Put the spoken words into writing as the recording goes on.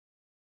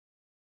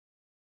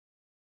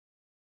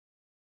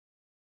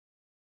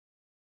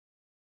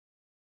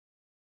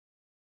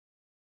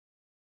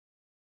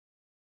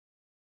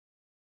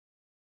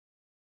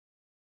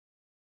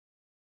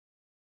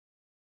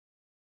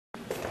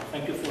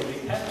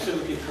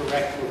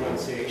correct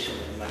pronunciation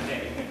of my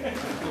name.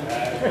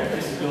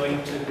 This is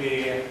going to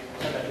be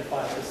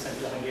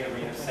 75%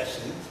 Hungarian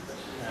session.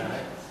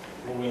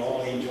 We will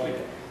all enjoy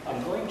it.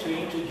 I'm going to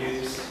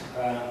introduce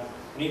an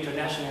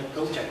international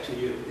project to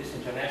you. This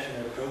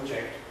international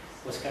project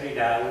was carried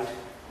out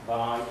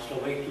by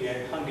Slovakia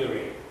and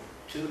Hungary,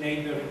 two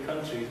neighboring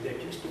countries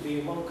that used to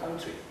be one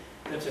country.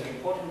 That's an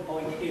important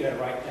point here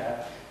right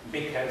now,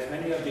 because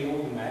many of the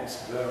old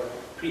maps were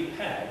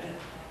prepared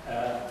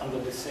under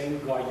the same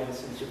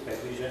guidance and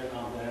supervision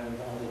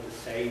and under the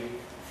same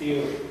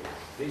theory.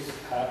 This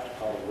helped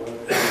our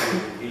work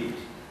indeed.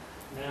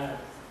 Now,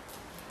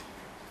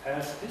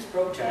 as this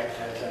project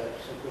has a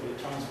so-called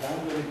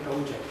transboundary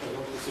project,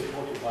 also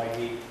supported by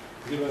the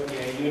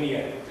European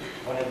Union,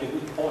 one of the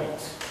good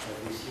points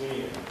of this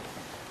union,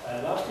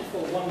 lasted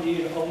for 1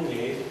 year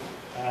only,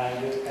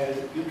 and as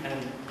you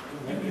can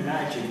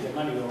imagine, the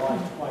money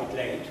arrived quite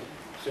late,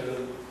 so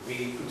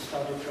we could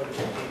start the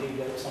project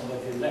indeed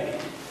somewhat delayed,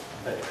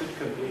 but could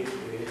complete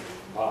it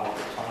by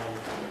the time.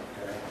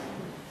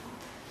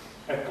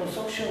 A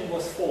consortium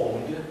was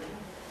formed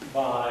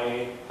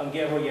by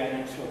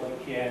Hungarian and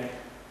Slovakian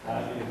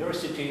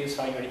universities,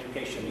 higher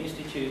education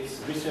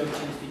institutes, research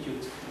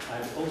institutes,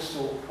 and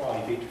also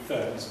private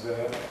firms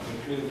were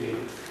included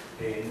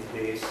in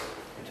this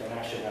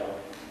international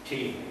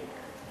team.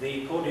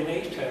 The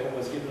coordinator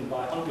was given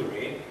by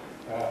Hungary,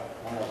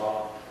 one of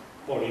our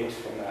colleagues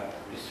from a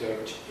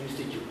research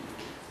institute.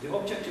 The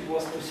objective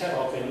was to set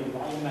up an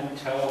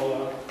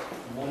environmental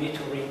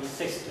monitoring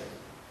system.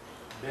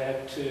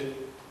 That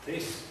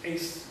this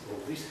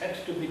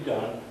had to be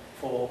done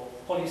for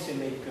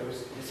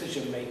policymakers,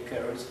 decision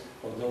makers,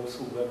 or those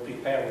who were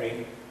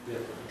preparing the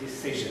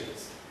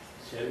decisions.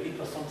 So it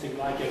was something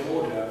like an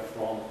order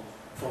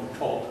from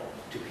top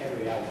to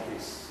carry out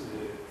this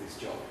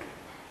job.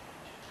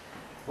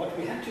 What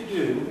we had to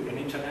do in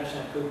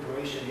international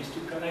cooperation is to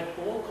collect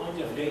all kinds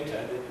of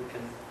data that you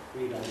can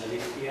read on the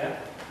list here,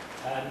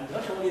 and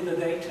not only the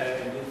data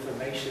and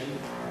information,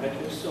 but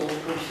also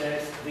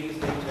process these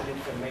data and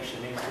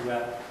information into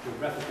a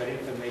geographical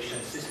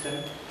information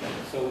system,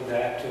 so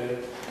that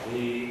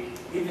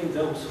even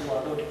those who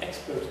are not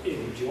experts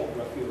in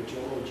geography or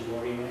geology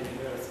or in any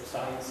earth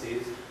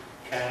sciences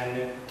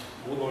can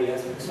more or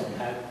less with some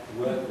help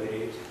work with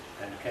it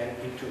and can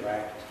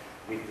interact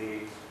with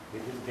this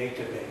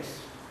database.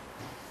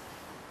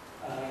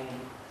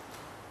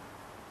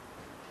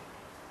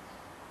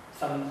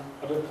 Some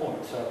other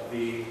points of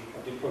the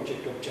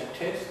project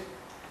objectives.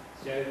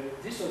 So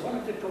this was one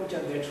of the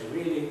projects that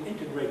really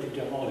integrated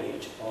the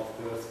knowledge of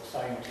earth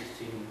scientists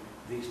in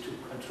these two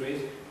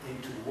countries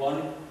into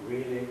one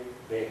really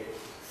big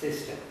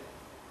system.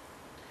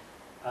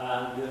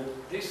 And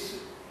this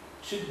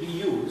should be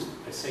used,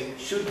 I say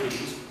should be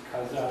used,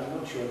 because I'm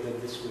not sure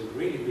that this will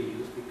really be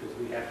used, because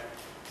we have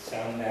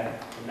some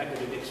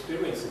negative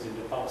experiences in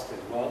the past as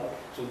well.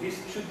 So this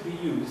should be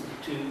used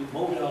to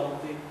model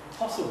the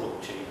possible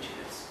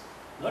changes.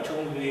 Not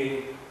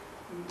only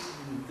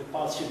the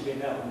past should be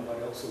known,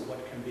 but also what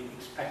can be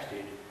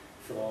expected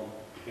from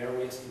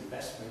various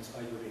investments,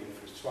 either in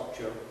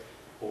infrastructure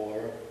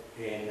or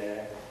in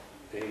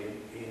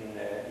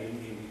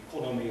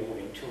economy or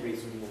in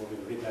tourism or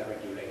in river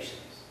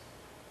regulations.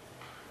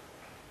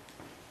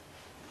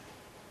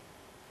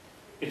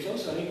 It's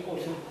also an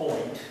important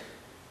point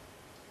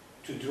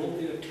to draw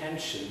the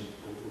attention,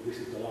 although this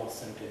is the last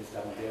sentence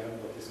down there,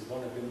 but this is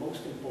one of the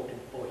most important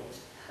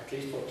points, at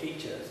least for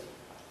teachers.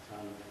 I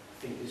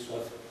think this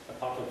was a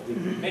part of the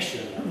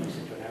mission of this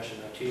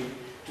international team,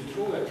 to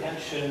draw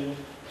attention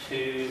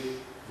to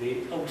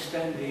the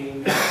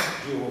outstanding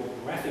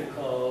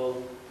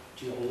geographical,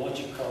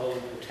 geological,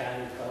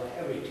 botanical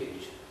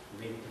heritage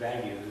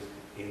values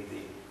in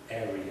the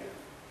area.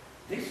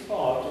 This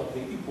part of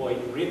the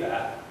Ipoly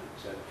River,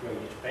 it's a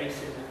drainage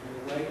basin in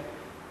a way,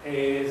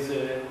 is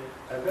a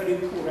very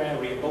poor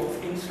area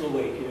both in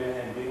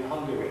Slovakia and in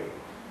Hungary.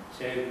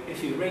 So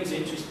if you raise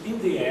interest in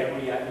the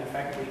area, in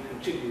fact we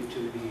contribute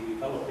to the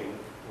developing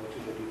or to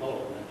the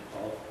development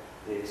of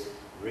this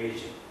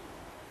region.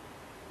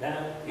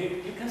 Now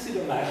you can see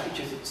the map, which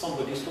is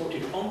somewhat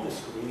distorted on the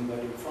screen, but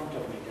in front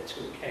of me that's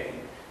okay.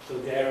 So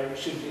there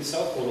should be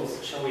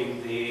circles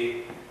showing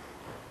the,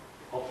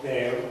 up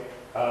there,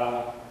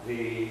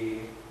 the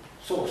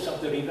source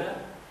of the river,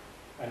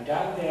 and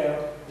down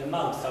there, the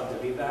mouth of the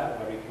river,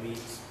 where it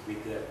meets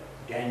with the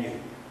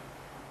Danube.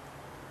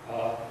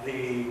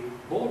 The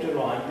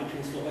borderline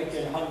between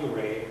Slovakia and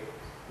Hungary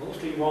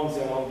mostly runs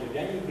along the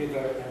Danube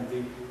River and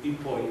the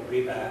Ipoly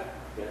River,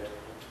 but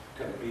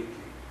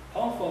completely.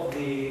 Half of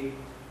the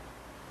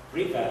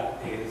river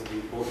is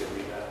the border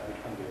river with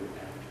Hungary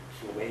and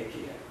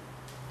Slovakia.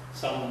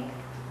 Some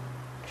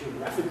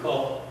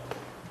geographical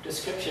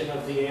description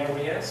of the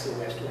area, so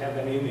as to have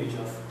an image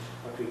of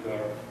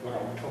what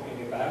I'm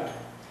talking about.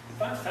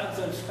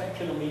 5,000 square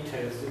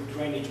kilometers of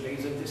drainage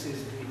basin. This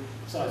is the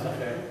size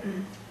of a,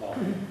 well,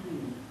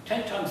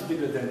 10 times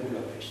bigger than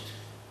Budapest,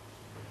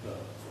 for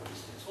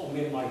instance. Or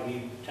it might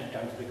be 10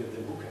 times bigger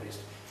than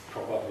Bucharest,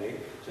 probably.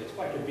 So it's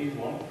quite a big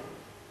one.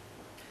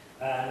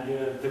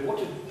 And the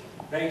water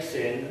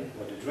basin,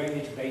 or the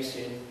drainage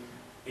basin,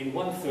 in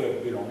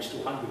 1/3 belongs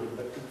to Hungary,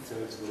 but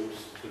 2/3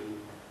 goes to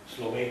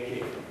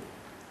Slovakia.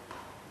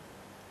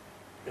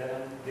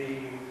 The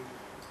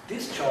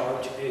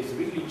discharge is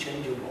really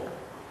changeable.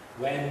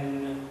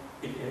 When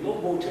in low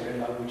water,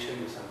 and I will show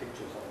you some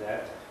pictures of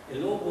that,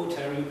 in low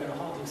water you can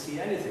hardly see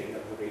anything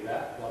of the river,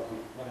 while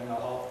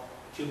 1.5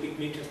 cubic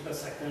meters per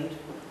second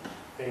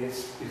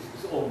is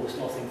almost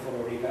nothing for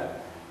a river.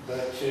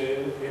 But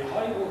in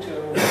high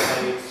water,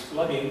 it's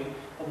flooding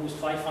almost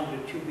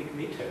 500 cubic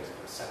meters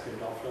per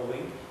second are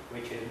flowing,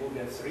 which is more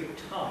than 3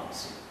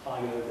 times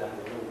higher than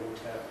the low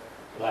water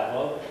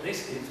level.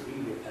 This is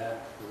really a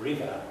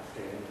river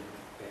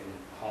in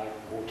high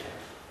water.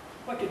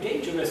 Quite a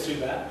dangerous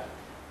river,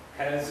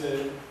 has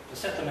a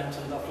settlement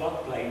on the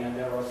floodplain, and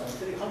there are some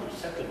 300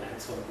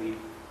 settlements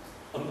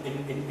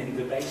in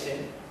the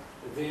basin.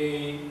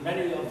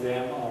 Many of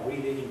them are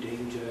really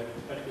endangered,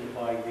 particularly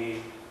by the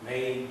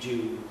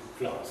May-June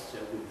floods, so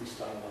with this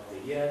time of the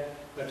year,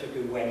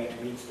 particularly when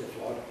it meets the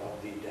flood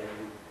of the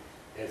Danube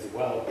as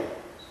well.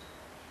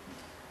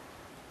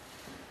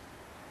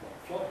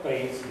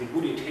 Floodplains, the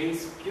wooded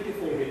hills,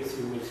 beautiful hills,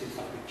 you will see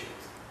some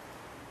pictures.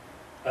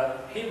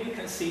 Here we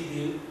can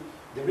see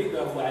the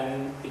river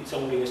when it's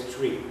only a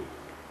stream.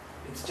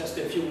 It's just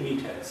a few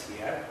meters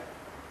here.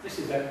 This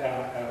is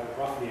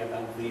roughly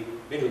about the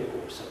middle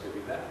course of the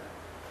river.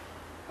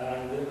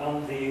 And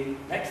on the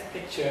next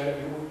picture,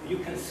 you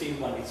can see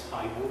when it's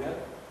high water,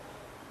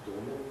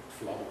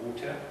 flood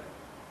water.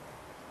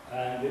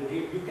 And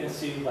you can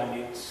see when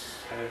it's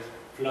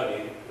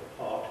flooded the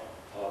part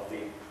of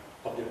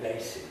the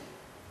basin.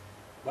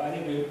 But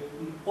anyway,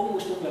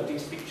 almost all of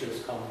these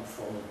pictures come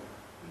from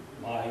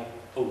my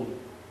own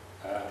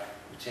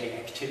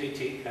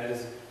activity,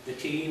 as the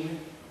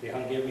team, the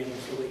Hungarian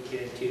and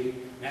Slovakian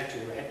team,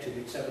 naturally had to do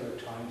it several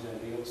times,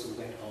 and they also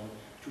went on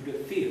to the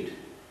field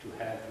to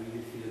have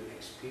really field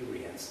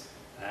experience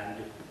and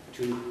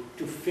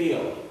to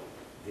feel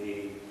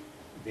the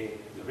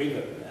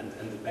river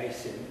and the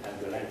basin and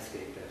the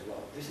landscape as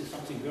well. This is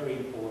something very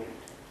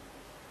important.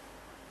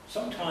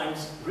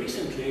 Sometimes,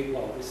 recently,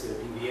 well, this is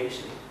a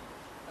deviation,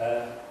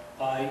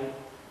 I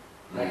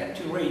had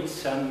to read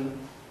some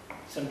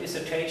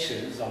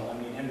dissertations on,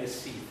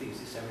 MSc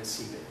thesis,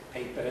 MSc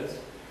papers,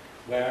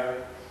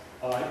 where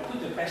I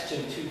put the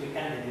question to the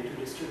candidate, to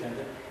the student,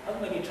 how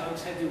many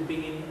times have you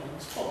been on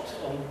spot,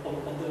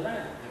 on the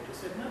land? And they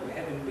said, no, we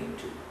haven't been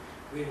to.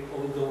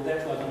 Although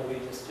that was only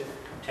just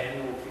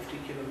 10 or 50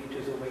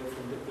 kilometers away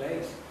from the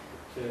place.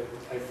 So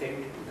I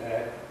think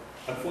that,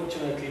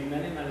 unfortunately,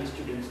 many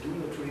students do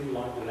not really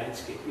like the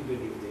landscape,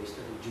 even if they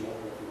study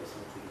geography or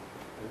something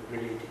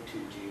related to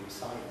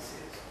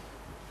geosciences.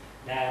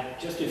 Now,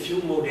 just a few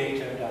more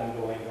data, and I'm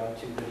going on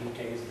to the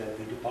details that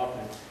the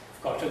Department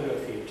of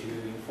Cartography and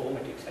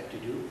Geoinformatics had to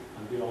do.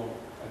 I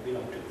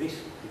belong to this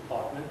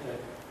department.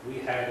 We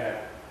had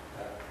a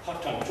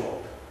part-time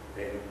job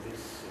in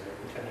this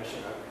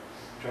international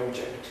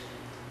project.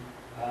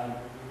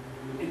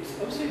 It's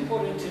also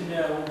important to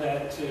know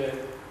that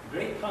a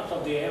great part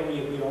of the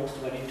area belongs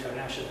to an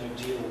international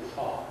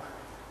geopark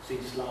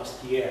since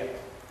last year.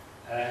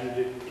 And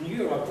in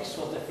Europe, this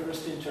was the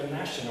first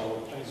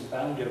international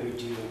transboundary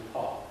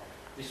geopark.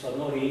 This was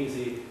not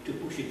easy to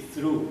push it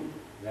through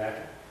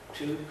that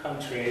 2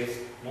 countries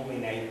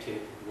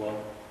nominated one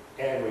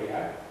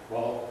area.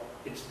 Well,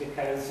 it's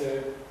because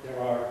there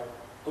are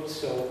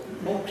also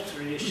folk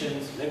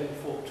traditions, living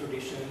folk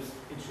traditions,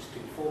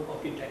 interesting folk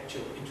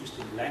architecture,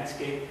 interesting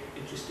landscape,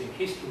 interesting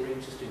history,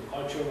 interesting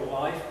cultural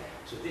life.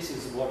 So this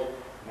is what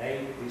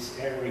made this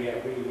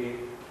area really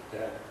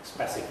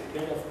specific,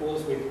 and of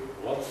course with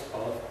lots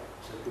of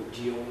so-called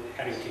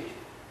geo-heritage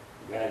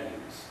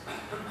values.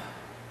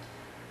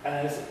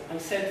 As I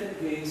said,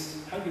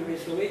 Hungary and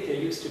Slovakia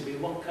used to be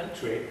one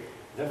country,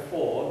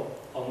 therefore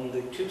on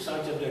the 2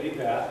 sides of the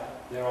river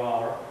there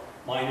are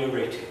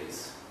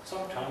minorities,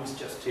 sometimes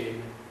just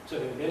in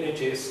certain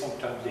villages,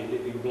 sometimes they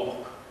live in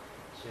block.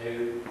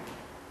 So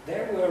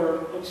there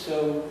were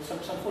also some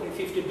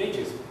 40-50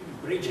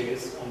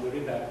 bridges on the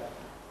river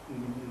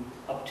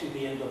up to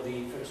the end of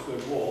the First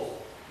World War.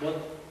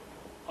 But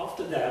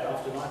after that,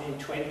 after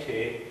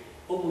 1920,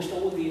 almost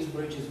all these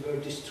bridges were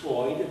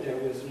destroyed. There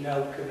was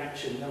no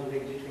connection, no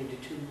link between the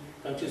 2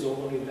 countries, or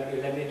only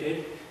very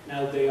limited.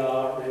 Now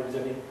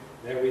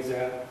there is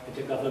an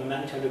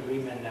intergovernmental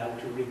agreement now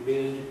to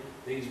rebuild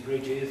these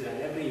bridges,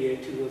 and every year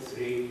 2 or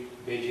 3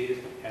 bridges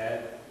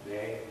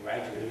they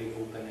gradually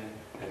open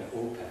and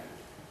open.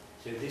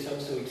 So this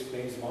also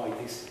explains why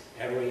this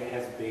area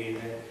has been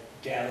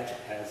dealt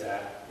as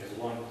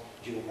one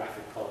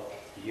geographical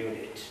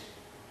unit.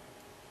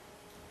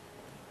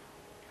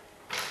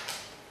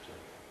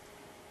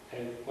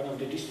 And one of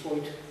the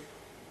destroyed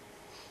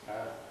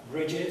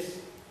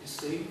bridges, you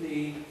see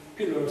the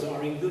pillars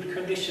are in good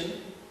condition,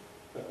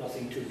 but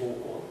nothing to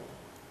walk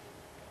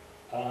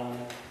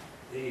on.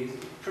 The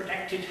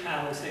protected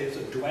houses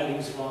or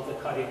dwellings rather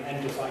cut in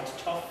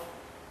andesite tuff.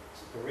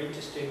 It's very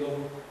interesting,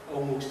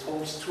 almost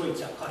whole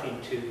streets are cut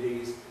into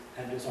these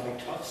andesite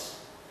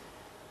tuffs.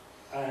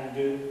 And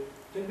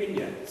the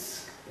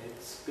vineyards.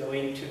 It's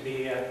going to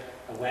be a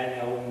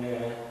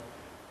well-known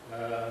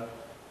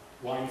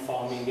wine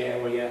farming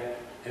area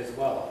as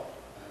well.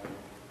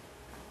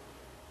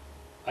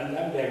 And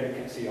then there you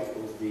can see, of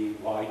course, the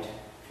wide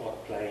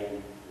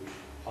floodplain with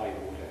high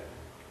water.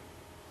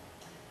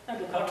 And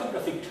the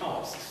cartographic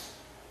tasks,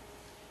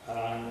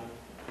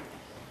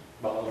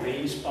 well, the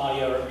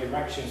Inspire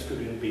directions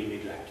couldn't be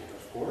neglected,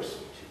 of course,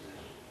 which is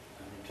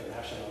an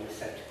internationally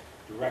set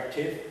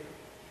directive.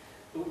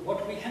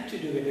 What we had to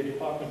do in the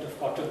Department of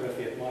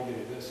Cartography at my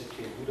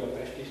university in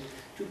Budapest is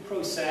to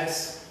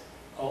process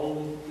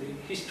all the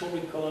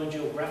historical,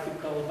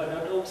 geographical, but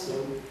not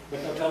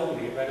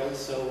only, but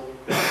also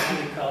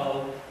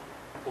mechanical,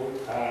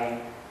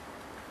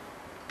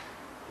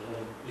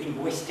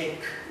 linguistic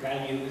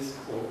values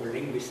or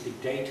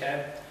linguistic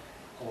data,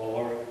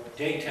 or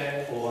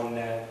data on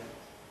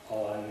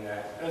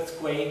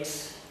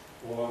earthquakes,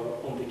 or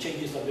on the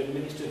changes of the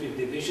administrative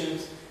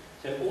divisions.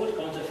 So all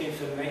kinds of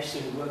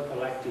information were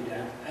collected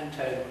and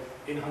entered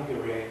in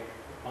Hungary,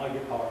 my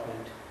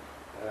department,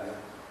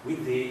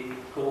 with the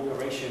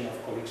cooperation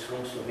of colleagues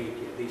from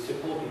Slovakia. They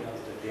supported us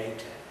the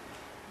data.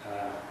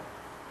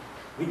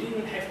 We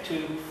didn't have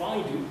to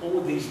find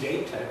all these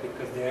data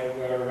because there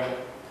were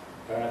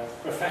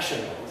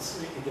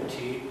professionals in the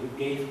team who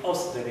gave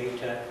us the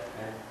data,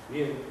 and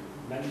we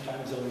many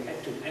times only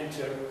had to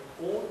enter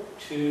or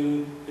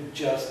to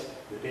adjust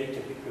the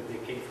data because they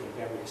came from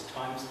various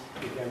times,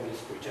 with various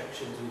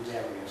projections, with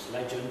various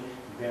legends,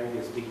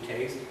 various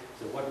details.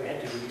 So what we had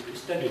to do is to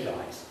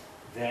standardize,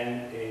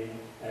 then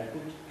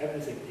put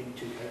everything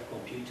into a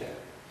computer.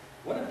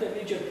 One of the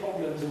major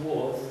problems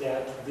was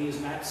that these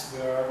maps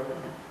were,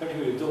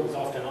 particularly those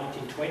after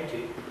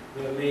 1920,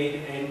 were made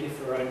in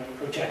different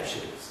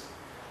projections.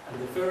 And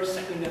the first,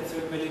 second and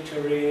third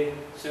military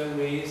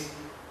surveys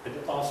in the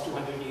past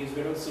 200 years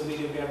were also made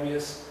in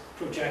various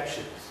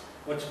projections.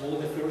 What's more,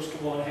 the first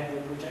one had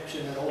no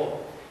projection at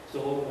all. So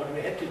what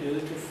we had to do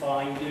is to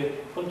find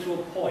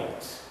control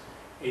points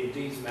in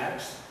these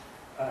maps,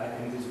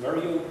 in these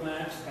very old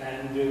maps,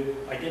 and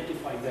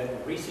identify them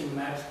in recent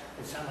maps,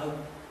 and somehow,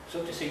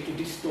 so to say, to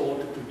distort,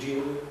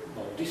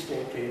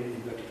 distort in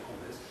inverted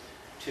commas,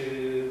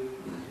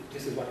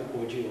 this is what we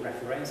call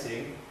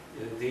georeferencing,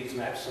 these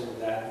maps, so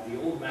that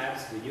the old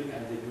maps, the new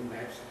and the new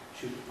maps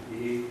should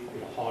be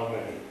in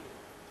harmony.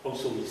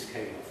 Also in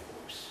scale,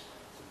 of course.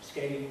 So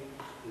scale,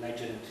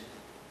 legend,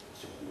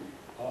 so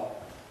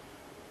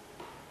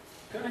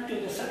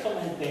connecting the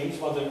settlement names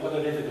was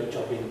a difficult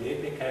job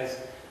indeed, because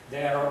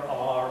there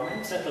are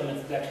many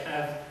settlements that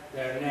have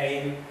their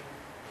name,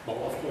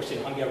 well, of course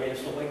in Hungary and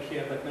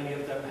Slovakia, but many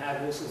of them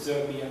have also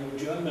Serbian or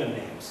German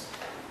names.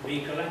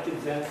 We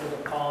collected them for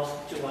the past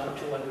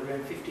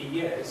 250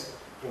 years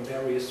from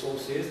various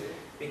sources,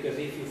 because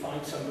if you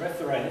find some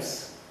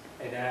reference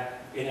in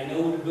an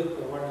old book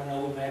or on an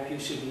old map, you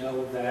should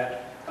know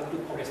that how to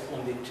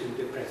correspond it to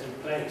the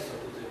present place or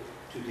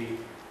to the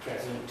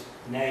present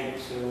name.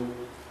 So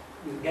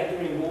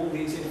gathering all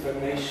these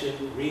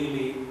information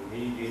really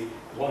needed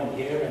 1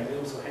 year, and we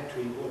also had to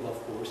involve,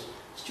 of course,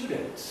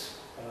 students.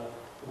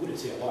 I wouldn't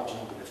say a large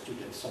number of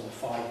students, some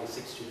 5 or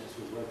 6 students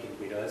were working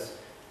with us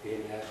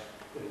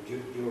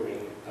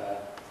during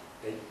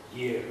a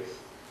year.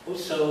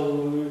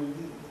 Also,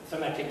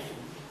 thematic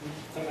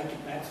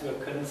maps were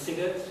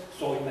considered,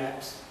 soil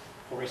maps,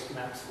 forest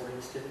maps, for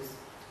instance,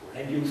 or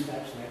land use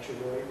maps,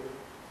 naturally.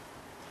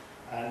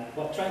 And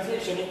well,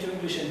 translation into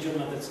English and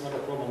German, that's not a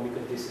problem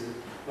because this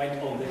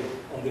went on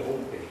the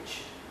home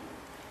page.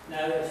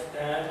 Now,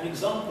 an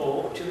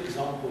example, or 2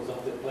 examples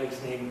of the place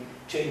name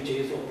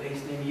changes or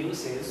place name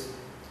uses,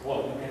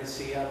 well, you can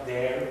see up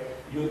there,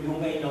 you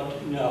may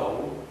not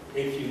know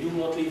if you do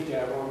not live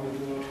there or you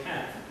do not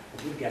have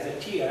a good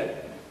gazetteer,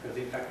 because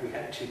in fact we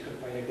had to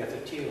compile a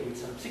gazetteer with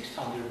some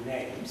 600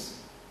 names.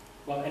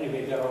 Well,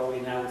 anyway, there are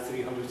only now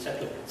 300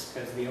 settlements,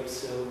 because we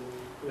also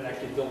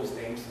collected those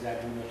names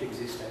that do not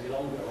exist any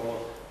longer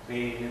or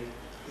been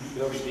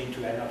merged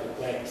into another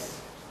place.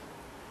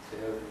 So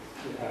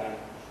we have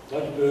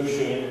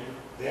Ludbörschen,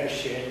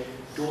 Verschen,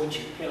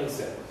 Deutsche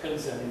Pilsen.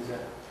 Pilsen is a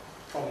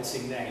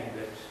promising name,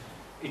 but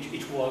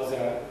it was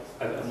a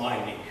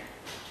mining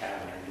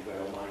town and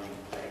a mining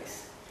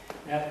place.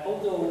 Now,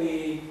 although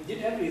we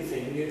did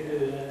everything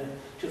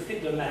to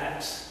fit the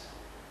maps,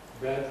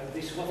 but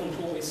this wasn't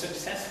always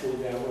successful.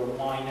 There were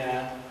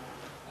minor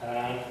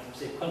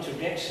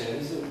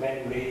contradictions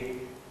when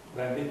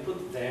we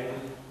put them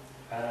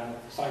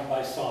side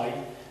by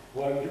side.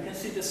 Well, you can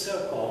see the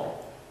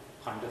circle,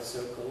 kind of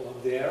circle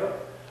up there.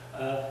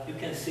 You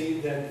can see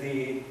that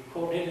the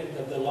coordinate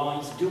of the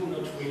lines do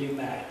not really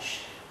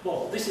match.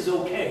 Well, this is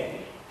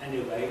okay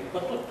anyway,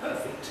 but not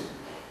perfect.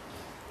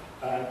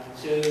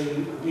 So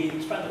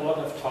we spent a lot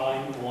of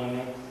time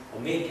on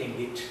making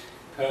it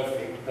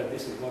perfect, but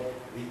this is what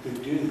we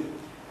could do.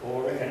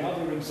 Or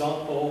another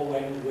example,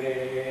 when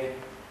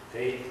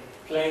they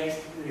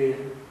placed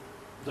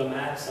the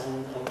maps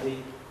on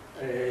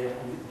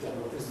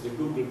this is the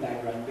Google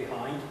background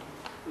behind,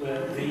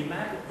 the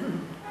map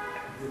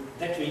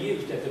that we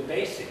used as a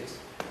basis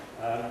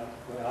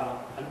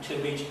until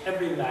which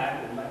every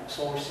map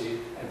source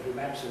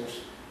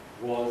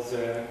was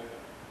so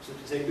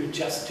to say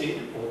adjusted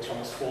or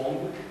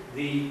transformed.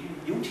 The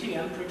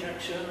UTM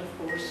projection, of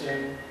course,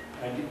 and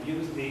it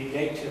used the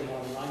datum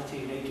of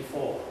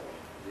 1984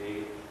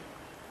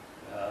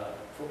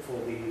 for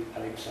the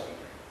ellipsoid.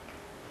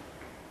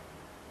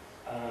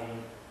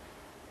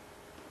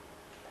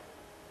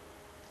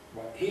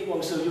 Right. Here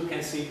also you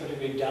can see,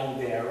 particularly down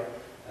there,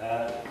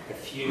 a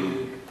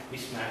few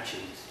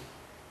mismatches.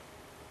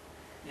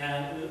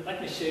 Now,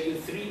 let me show you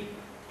three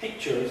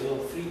pictures, or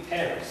three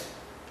pairs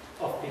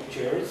of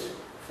pictures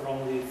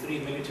from the three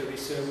military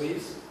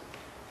surveys,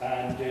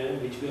 and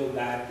which go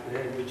back,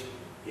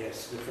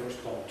 yes, the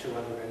first one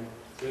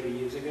 230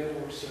 years ago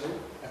or so,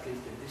 at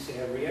least in this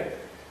area.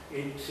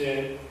 It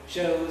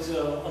shows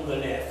on the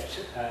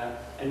left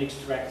an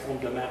extract from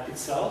the map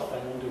itself,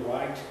 and on the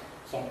right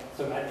some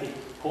thematic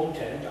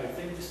content. I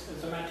think this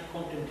thematic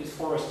content is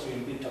forestry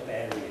in built-up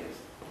areas.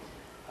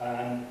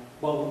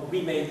 Well,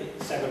 we made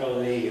several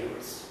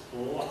layers,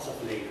 lots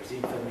of layers,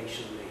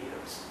 information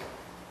layers.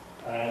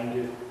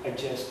 And I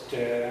just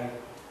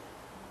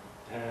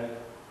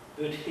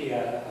put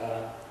here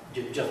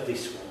just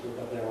this one,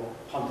 but there are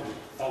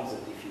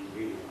 100,000 if you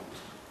really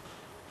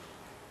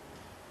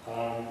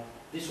want.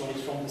 This one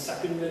is from the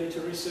second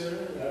military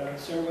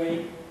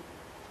survey,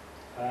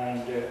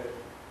 and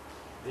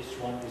this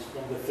one is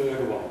from the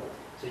third one.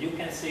 So you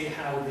can see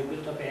how the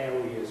built-up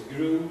areas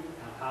grew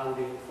and how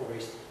the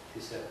forest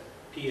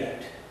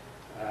disappeared.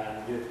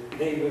 And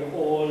they were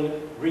all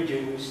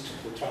reduced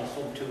or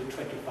transformed to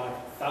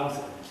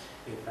 25,000,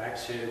 in fact,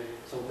 so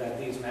that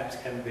these maps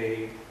can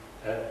be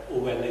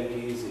overlaid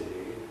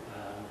easily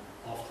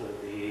after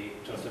the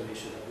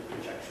transformation of the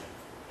projection.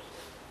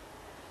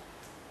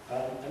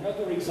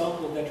 Another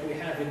example that we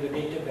have in the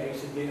database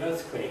is the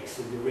earthquakes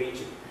in the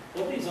region.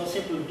 Well, these are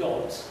simple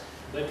dots,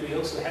 but we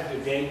also have the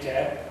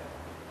data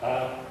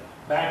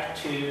back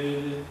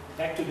to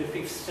the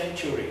 5th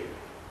century,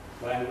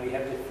 when we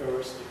have the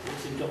first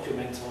recent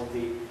documents of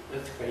the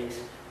earthquakes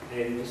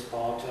in this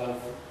part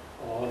of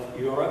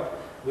Europe.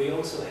 We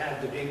also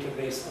have the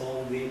database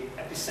on the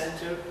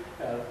epicenter,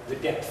 the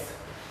depth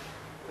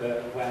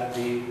where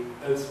the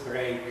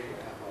earthquake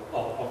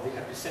of the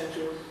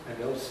epicenter,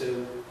 and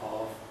also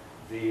of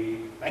the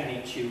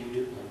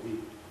magnitude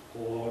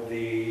or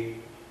the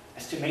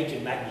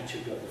estimated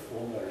magnitude of the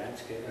former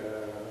landscape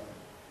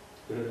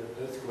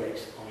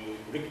earthquakes on the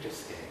Richter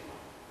scale.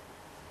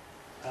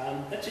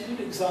 That's a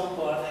good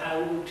example of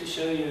how to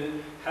show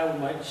you how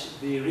much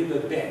the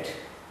riverbed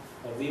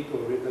of the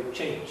Ipoh River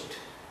changed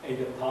in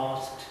the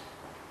past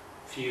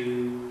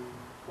few,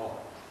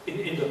 well,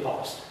 in the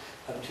past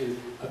up to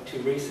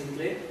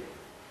recently,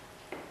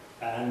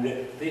 and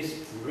this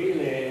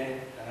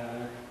really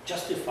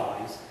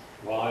justifies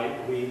why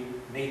we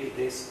made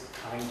this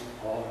kind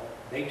of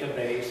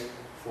database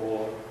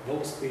for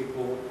those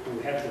people who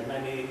have the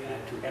money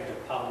and who have the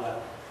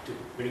power to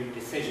bring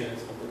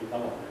decisions on the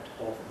development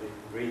of the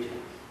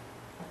region.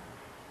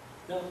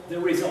 Now, the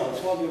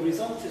results. Well, the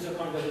results is a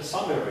kind of a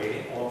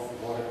summary of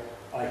what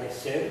I have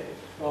said.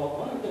 Well,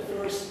 one of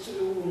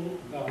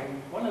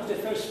the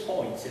first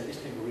points in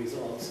listing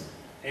results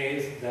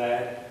is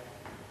that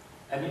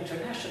an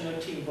international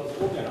team was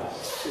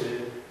organized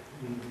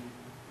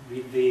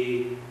with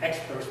the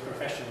experts,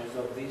 professionals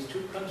of these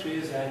two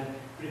countries, and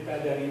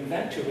prepared an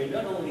inventory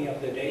not only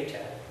of the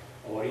data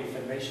or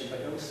information,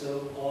 but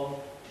also of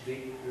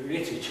the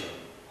literature,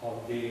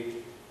 of the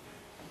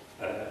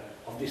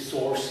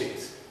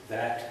sources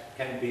that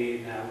can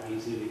be now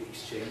easily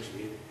exchanged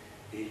with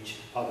each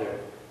other.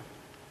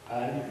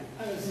 And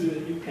as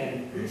you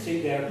can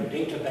see there, the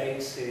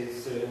database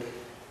is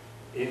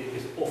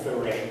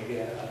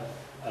offering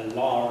a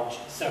large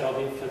set of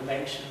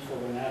information for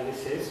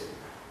analysis,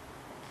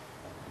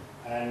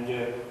 and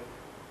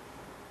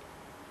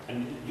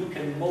you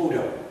can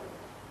model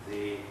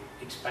the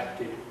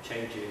expected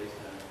changes,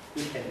 and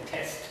you can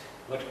test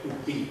what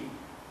could be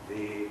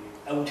the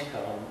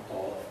outcome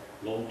of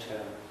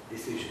long-term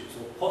decisions,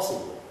 or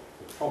possible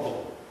or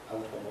probable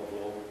outcome of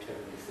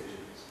long-term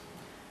decisions.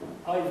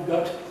 I've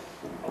got,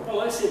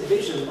 well, I say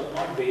vision, but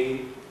might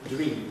be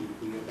dream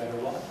would be a better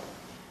one,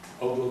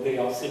 although they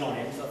are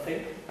synonyms, I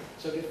think.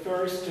 So the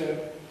first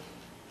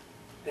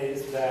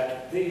is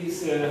that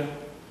this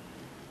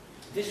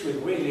GIS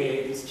will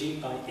really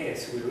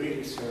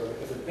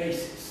serve as a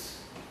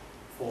basis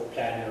for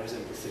planners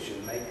and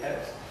decision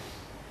makers.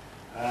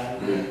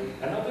 And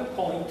another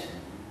point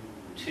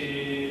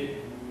to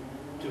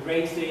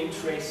raise the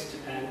interest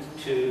and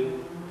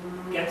to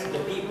get the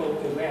people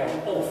aware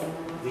of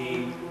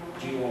the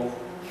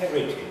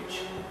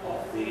geo-heritage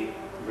of the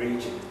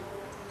region.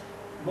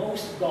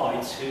 Most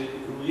guides who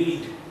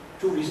lead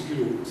tourist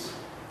groups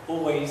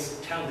always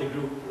tell the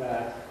group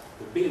that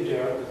the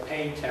builder, the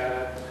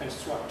painter, the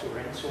constructor,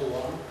 and so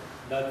on,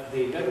 but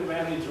they very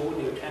rarely draw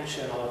the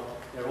attention of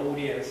their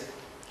audience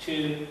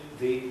to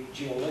the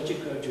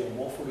geological,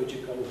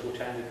 geomorphological,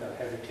 botanical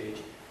heritage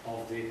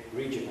of the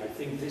region. I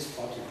think this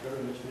part is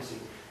very much missing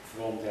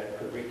from their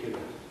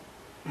curriculum.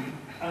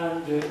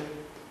 And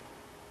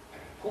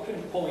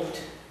important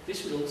point,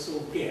 this will also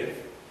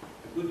give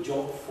a good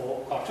job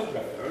for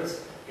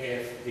cartographers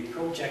if the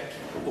project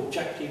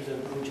objectives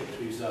and project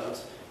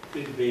results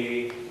could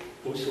be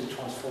also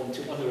transformed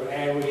to other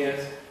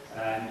areas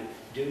and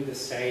do the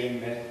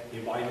same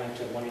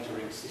environmental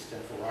monitoring system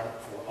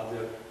for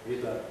other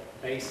river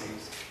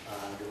basins.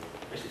 And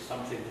this is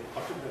something that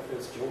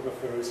cartographers,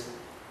 geographers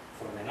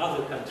from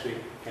another country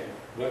can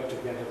work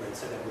together and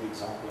set a good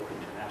example of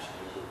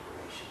international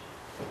cooperation.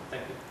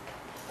 Thank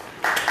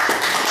you.